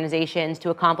various organizations to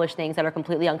accomplish things that are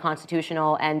completely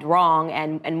unconstitutional and wrong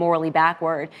and morally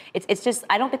backward. It's just,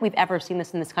 I don't think we've ever seen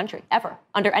this in this country, ever,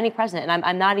 under any president. And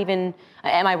I'm not even,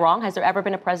 am I wrong? Has there ever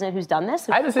been a president who's done this?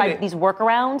 Who's tried these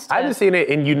workarounds? I haven't seen it,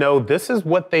 and this is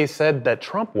what they said that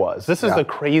Trump was. This is the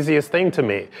craziest thing to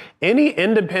me. Any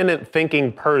independent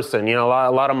thinking person, a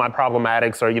lot of my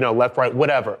problematics are, left, right,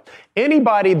 whatever.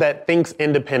 Anybody that thinks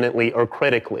independently or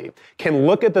critically can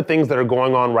look at the things that are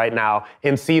going on right now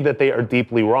and see that they are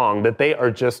deeply wrong, that they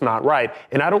are just not right.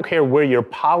 And I don't care where your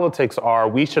politics are,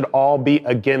 we should all be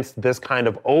against this kind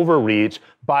of overreach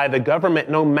by the government,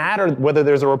 no matter whether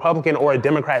there's a Republican or a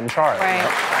Democrat in charge.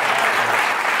 Right.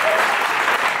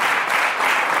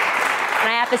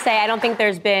 To say, I don't think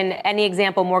there's been any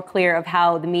example more clear of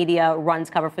how the media runs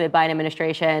cover for the Biden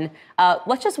administration.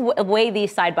 Let's just weigh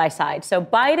these side by side. So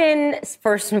Biden,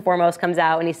 first and foremost, comes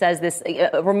out and he says this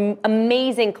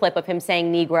amazing clip of him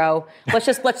saying Negro. Let's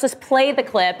just play the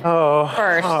clip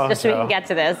first, just so we can get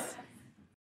to this.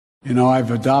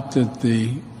 I've adopted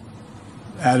the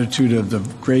attitude of the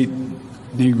great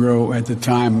Negro at the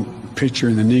time pitcher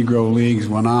in the Negro leagues,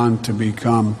 went on to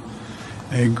become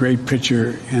a great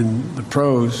pitcher in the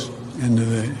pros, into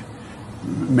the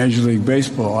Major League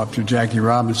Baseball after Jackie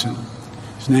Robinson.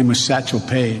 His name was Satchel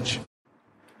Paige.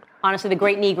 Honestly, the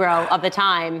great Negro of the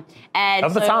time. And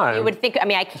of the time. You would think, I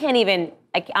mean,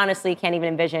 I honestly can't even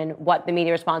envision what the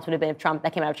media response would have been if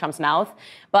that came out of Trump's mouth.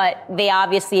 But they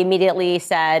obviously immediately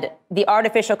said the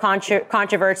artificial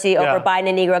controversy over Biden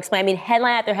and Negro explain. I mean,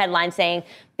 headline after headline saying,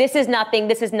 this is nothing,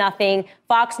 this is nothing.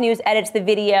 Fox News edits the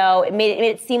video. It made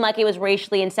it seem like it was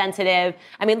racially insensitive.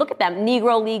 I mean, look at them.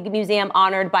 Negro League Museum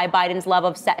honored by Biden's love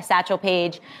of Satchel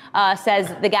Paige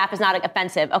says the gap is not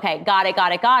offensive. Okay, got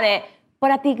it. But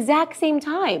at the exact same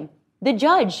time, the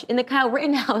judge in the Kyle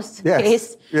Rittenhouse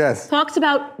case talks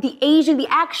about the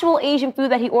actual Asian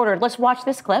food that he ordered. Let's watch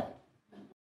this clip.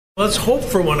 Let's hope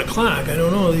for 1 o'clock. I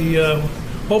don't know.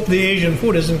 Hope the Asian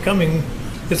food isn't coming.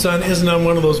 Isn't on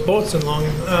one of those boats in Long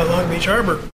Beach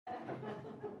Harbor.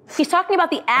 He's talking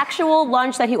about the actual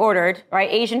lunch that he ordered,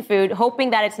 right? Asian food, hoping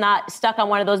that it's not stuck on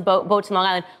one of those boats in Long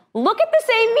Island. Look at the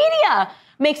same media.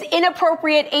 Makes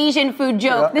inappropriate Asian food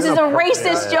joke. This is a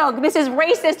racist joke. This is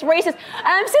racist. And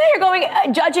I'm sitting here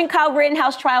going, judge in Kyle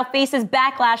Rittenhouse trial faces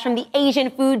backlash from the Asian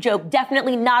food joke.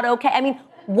 Definitely not okay. I mean,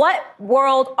 what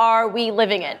world are we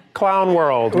living in? Clown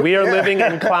world. We are living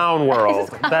in clown world.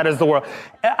 That is the world.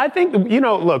 I think,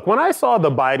 look, when I saw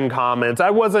the Biden comments, I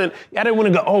didn't want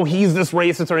to go, oh, he's this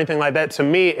racist or anything like that. To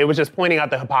me, it was just pointing out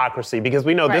the hypocrisy because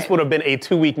we know this would have been a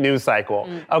 2-week news cycle.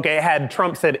 Okay, had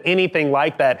Trump said anything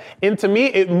like that. And to me,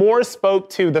 it more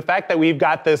spoke to the fact that we've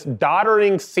got this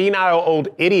doddering, senile old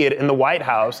idiot in the White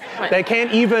House that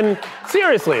can't even,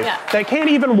 that can't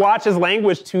even watch his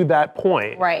language to that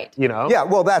point. Right. Yeah,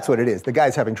 well, that's what it is. The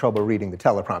guy's having trouble reading the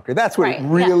teleprompter. That's what it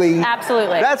really,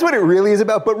 absolutely. That's what it really is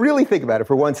about. But really think about it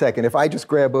for 1 second. If I just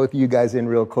grab both of you guys in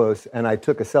real close and I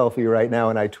took a selfie right now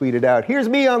and I tweeted out, here's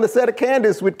me on the set of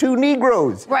Candace with 2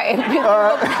 Negroes. Right.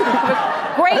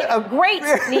 Great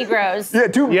Negroes. Yeah,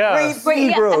 2 great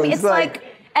Negroes. I mean, it's like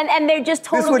and they're just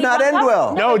totally. This would not end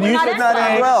well. No, you should not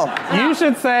end well. You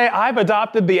should say, I've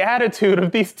adopted the attitude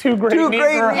of these 2 great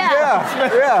Negroes.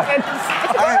 Yeah. It's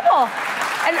incredible.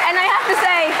 And I have to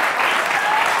say,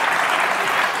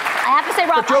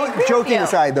 Rob, joking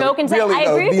aside, though, I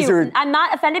agree with you. I'm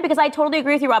not offended because I totally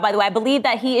agree with you, Rob, by the way. I believe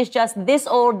that he is just this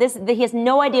old, he has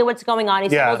no idea what's going on. He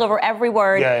stumbles over every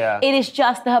word. It is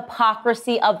just the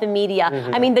hypocrisy of the media.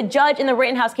 I mean, the judge in the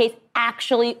Rittenhouse case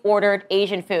actually ordered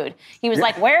Asian food. He was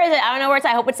like, where is it? I don't know where it's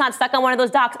at. I hope it's not stuck on one of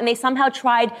those docks. And they somehow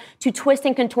tried to twist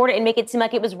and contort it and make it seem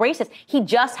like it was racist. He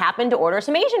just happened to order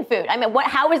some Asian food. I mean,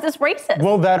 how is this racist?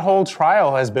 Well, that whole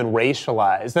trial has been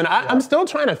racialized. And I'm still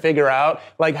trying to figure out,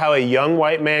 like, how a young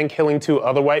white man killing 2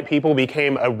 other white people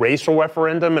became a racial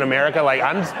referendum in America. Like,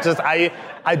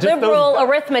 I just liberal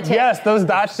arithmetic. Yes, those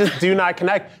dots just do not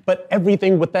connect. But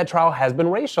everything with that trial has been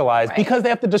racialized because they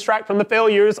have to distract from the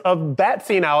failures of that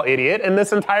senile idiot and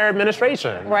this entire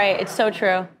administration. Right. It's so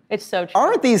true. It's so true.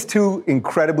 Aren't these 2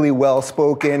 incredibly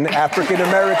well-spoken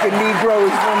African-American Negroes? You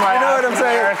know what I'm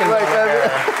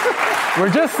saying? We're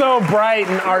just so bright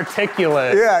and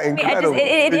articulate. Yeah, incredible.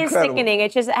 It is sickening.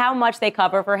 It's just how much they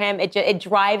cover for him. It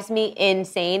drives me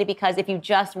insane because if you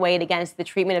just weighed against the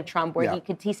treatment of Trump where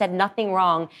he said nothing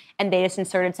wrong and they just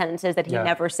inserted sentences that he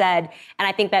never said. And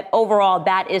I think that overall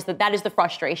that is the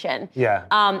frustration. Yeah.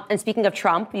 And speaking of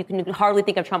Trump, you can hardly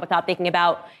think of Trump without thinking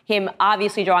about him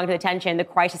obviously drawing to attention the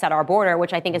crisis at our border,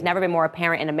 which I think has never been more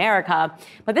apparent in America.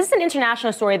 But this is an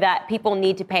international story that people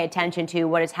need to pay attention to,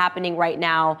 what is happening right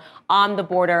now on the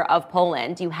border of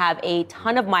Poland. You have a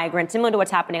ton of migrants, similar to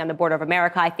what's happening on the border of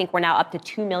America. I think we're now up to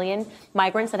 2 million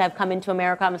migrants that have come into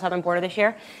America on the southern border this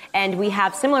year. And we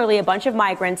have similarly a bunch of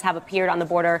migrants have appeared on the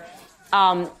border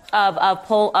of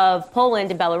Poland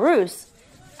and Belarus.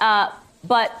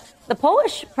 But the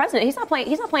Polish president, he's not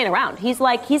playing around. He's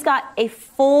got a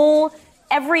full,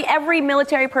 every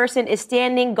military person is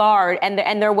standing guard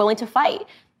and they're willing to fight.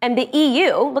 And the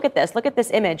EU, look at this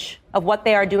image of what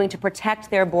they are doing to protect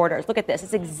their borders. Look at this.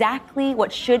 It's exactly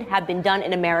what should have been done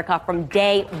in America from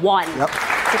day one to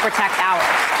protect ours.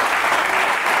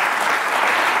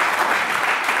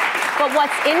 But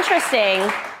what's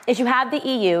interesting is you have the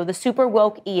EU, the super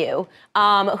woke EU,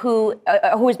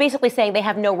 who is basically saying they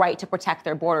have no right to protect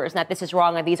their borders and that this is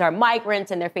wrong and these are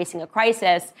migrants and they're facing a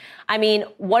crisis. I mean,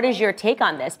 what is your take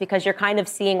on this? Because you're kind of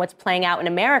seeing what's playing out in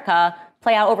America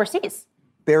play out overseas.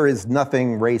 There is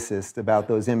nothing racist about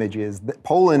those images.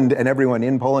 Poland and everyone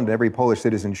in Poland and every Polish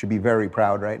citizen should be very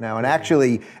proud right now. And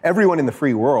actually, everyone in the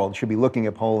free world should be looking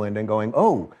at Poland and going,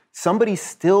 oh, somebody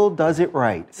still does it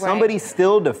right. Somebody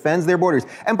still defends their borders.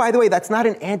 And by the way, that's not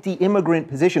an anti-immigrant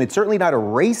position. It's certainly not a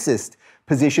racist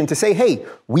position to say, hey,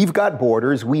 we've got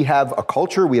borders, we have a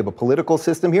culture, we have a political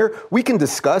system here. We can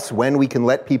discuss when we can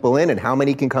let people in and how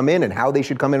many can come in and how they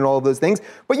should come in and all of those things.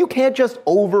 But you can't just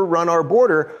overrun our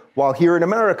border. While here in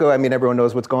America, I mean, everyone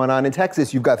knows what's going on in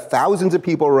Texas. You've got thousands of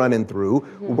people running through.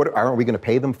 Aren't we going to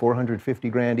pay them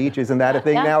 $450,000 each? Isn't that a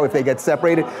thing now if they get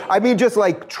separated? I mean, just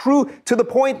like true to the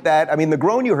point that, I mean, the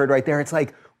groan you heard right there, it's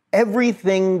like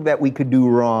everything that we could do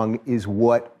wrong is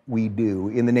what we do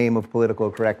in the name of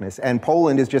political correctness. And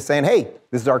Poland is just saying, hey,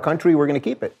 this is our country, we're going to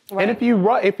keep it. Right. And if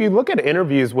you look at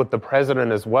interviews with the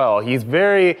president as well, he's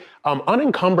very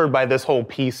unencumbered by this whole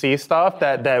PC stuff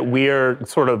that we're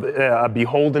sort of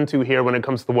beholden to here when it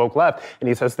comes to the woke left. And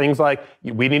he says things like,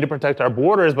 we need to protect our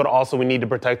borders, but also we need to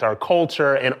protect our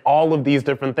culture and all of these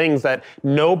different things that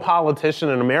no politician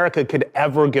in America could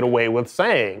ever get away with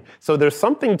saying. So there's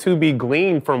something to be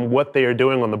gleaned from what they are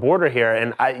doing on the border here.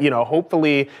 And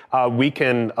hopefully we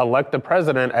can elect the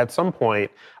president at some point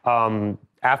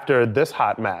after this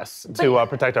hot mess to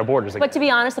protect our borders again. But to be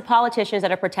honest, the politicians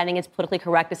that are pretending it's politically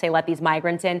correct to say let these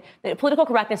migrants in, the political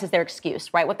correctness is their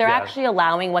excuse, right? What they're actually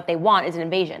allowing, what they want is an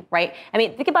invasion, right? I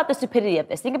mean, think about the stupidity of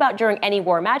this. Think about during any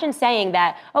war. Imagine saying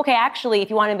that, okay, actually, if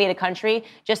you want to invade a country,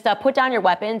 just put down your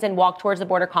weapons and walk towards the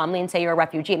border calmly and say you're a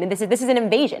refugee. I mean, this is an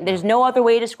invasion. There's no other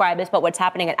way to describe this, but what's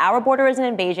happening at our border is an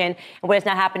invasion, and what is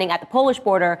now happening at the Polish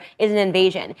border is an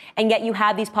invasion. And yet you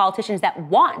have these politicians that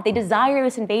they desire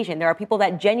this invasion. There are people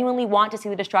that genuinely want to see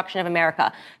the destruction of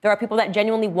America. There are people that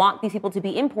genuinely want these people to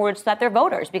be imported so that they're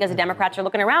voters, because the Democrats are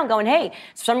looking around going, hey,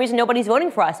 for some reason nobody's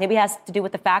voting for us. Maybe it has to do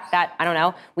with the fact that, I don't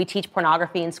know, we teach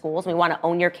pornography in schools and we want to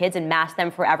own your kids and mask them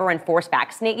forever and force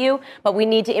vaccinate you, but we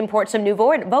need to import some new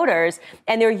voters.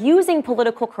 And they're using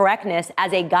political correctness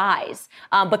as a guise.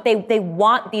 But they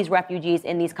want these refugees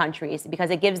in these countries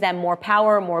because it gives them more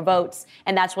power, more votes,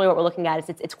 and that's really what we're looking at.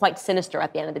 It's quite sinister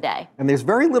at the end of the day. And there's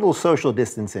very little social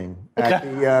distancing at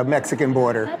the Mexican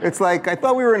border. It's like, I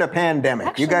thought we were in a pandemic.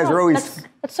 Actually, you guys are always...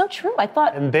 That's so true. I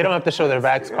thought... And they don't have to show their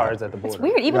vax cards at the border. It's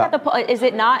weird. Even at is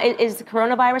it not, is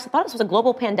coronavirus, I thought this was a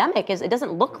global pandemic. It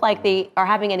doesn't look like they are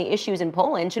having any issues in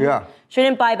Poland.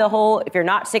 Shouldn't by the whole, if you're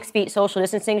not 6 feet social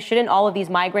distancing, shouldn't all of these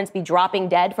migrants be dropping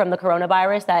dead from the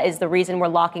coronavirus? That is the reason we're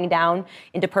locking down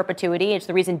into perpetuity. It's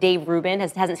the reason Dave Rubin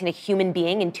hasn't seen a human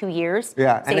being in 2 years.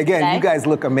 Yeah, and again, you guys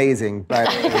look amazing, by the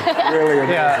way. Really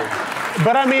amazing. Yeah.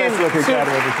 But I mean,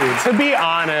 to be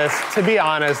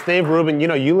honest, Dave Rubin,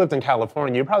 you lived in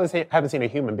California. You probably haven't seen a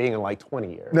human being in like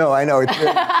 20 years. No, I know. It's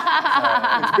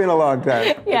been a long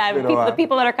time. Yeah, the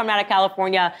people that are coming out of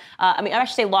California, I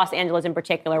should say Los Angeles in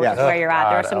particular, which is where you're at.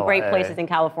 There are some great places in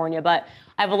California, but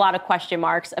I have a lot of question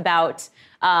marks about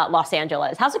Los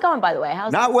Angeles. How's it going, by the way?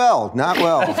 Not well.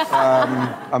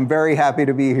 I'm very happy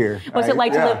to be here. What's it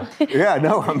like to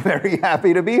live? I'm very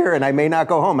happy to be here, and I may not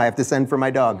go home. I have to send for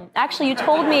my dog. Actually, you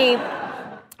told me a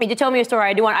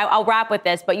story. I'll wrap with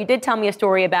this, but you did tell me a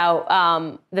story about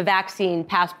the vaccine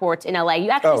passports in LA. You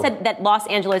actually said that Los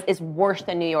Angeles is worse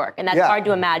than New York, and that's hard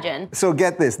to imagine. So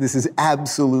get this. This is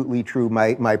absolutely true.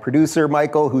 My producer,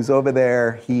 Michael, who's over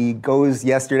there, he goes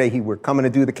yesterday. We're coming to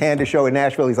do the Candace show in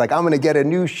Nashville. He's like, I'm going to get a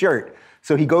new shirt.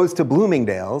 So he goes to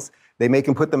Bloomingdale's. They make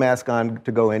him put the mask on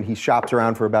to go in. He shops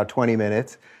around for about 20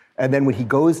 minutes. And then when he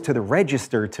goes to the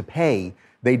register to pay,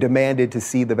 they demanded to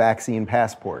see the vaccine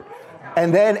passport.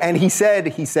 And he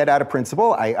said out of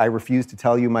principle, I refuse to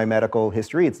tell you my medical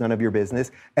history. It's none of your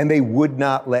business. And they would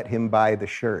not let him buy the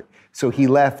shirt. So he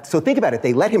left. So think about it.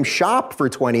 They let him shop for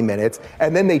 20 minutes,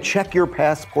 and then they check your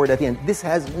passport at the end. This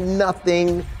has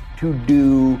nothing to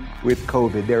do with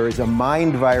COVID. There is a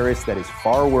mind virus that is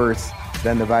far worse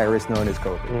than the virus known as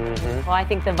COVID. Mm-hmm. Well, I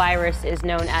think the virus is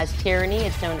known as tyranny.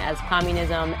 It's known as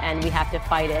communism, and we have to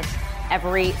fight it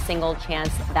every single chance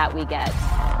that we get.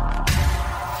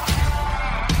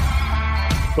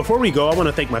 Before we go, I want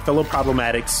to thank my fellow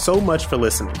Problematics so much for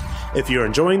listening. If you're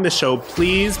enjoying the show,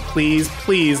 please, please,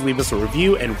 please leave us a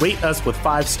review and rate us with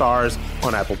 5 stars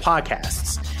on Apple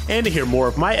Podcasts. And to hear more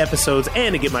of my episodes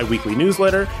and to get my weekly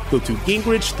newsletter, go to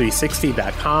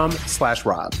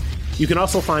gingrich360.com/Rob. You can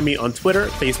also find me on Twitter,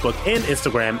 Facebook, and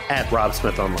Instagram at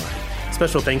RobSmithOnline.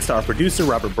 Special thanks to our producer,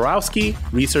 Robert Borowski,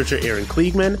 researcher Aaron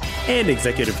Kliegman, and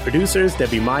executive producers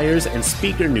Debbie Myers and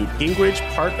speaker Newt Gingrich,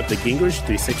 part of the Gingrich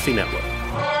 360 Network.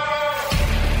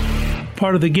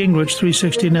 Part of the Gingrich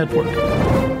 360 Network.